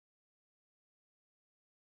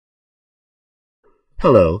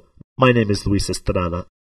Hello, my name is Luis Estrada,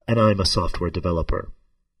 and I'm a software developer.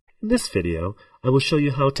 In this video, I will show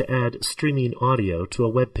you how to add streaming audio to a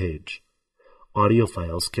web page. Audio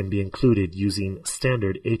files can be included using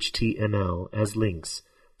standard HTML as links.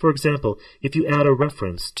 For example, if you add a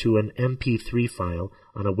reference to an MP3 file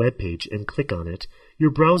on a web page and click on it, your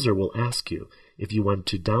browser will ask you if you want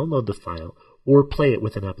to download the file or play it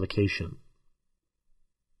with an application.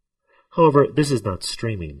 However, this is not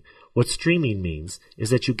streaming. What streaming means is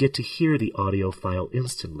that you get to hear the audio file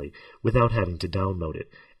instantly without having to download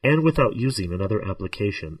it, and without using another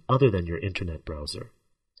application other than your internet browser.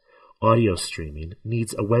 Audio streaming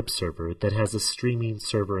needs a web server that has a streaming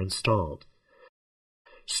server installed.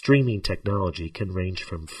 Streaming technology can range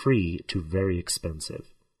from free to very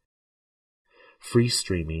expensive. Free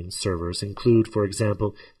streaming servers include, for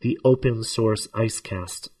example, the open source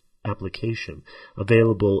Icecast application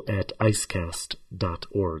available at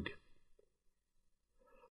icecast.org.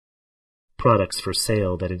 Products for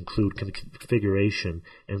sale that include configuration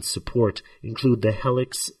and support include the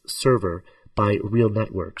Helix server by Real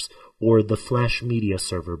Networks or the Flash Media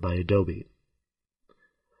server by Adobe.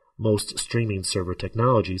 Most streaming server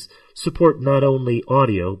technologies support not only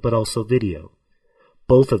audio but also video,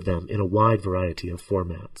 both of them in a wide variety of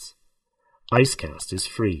formats. Icecast is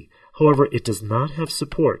free, however it does not have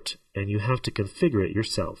support and you have to configure it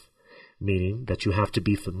yourself, meaning that you have to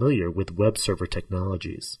be familiar with web server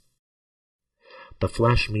technologies. The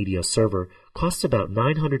Flash Media server costs about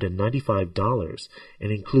 $995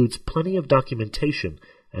 and includes plenty of documentation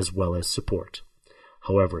as well as support.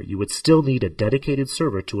 However, you would still need a dedicated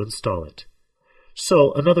server to install it.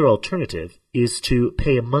 So another alternative is to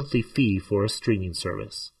pay a monthly fee for a streaming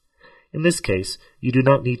service. In this case, you do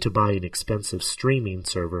not need to buy an expensive streaming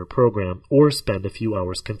server program or spend a few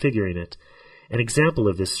hours configuring it. An example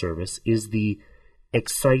of this service is the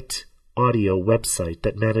Excite Audio website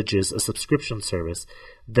that manages a subscription service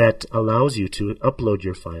that allows you to upload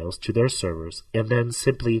your files to their servers and then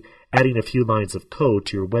simply adding a few lines of code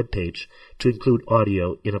to your web page to include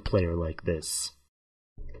audio in a player like this.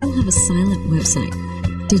 People have a silent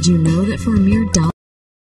website. Did you know that for a mere $1?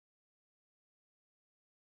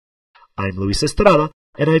 I'm Luis Estrada,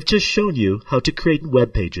 and I've just shown you how to create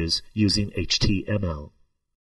web pages using HTML.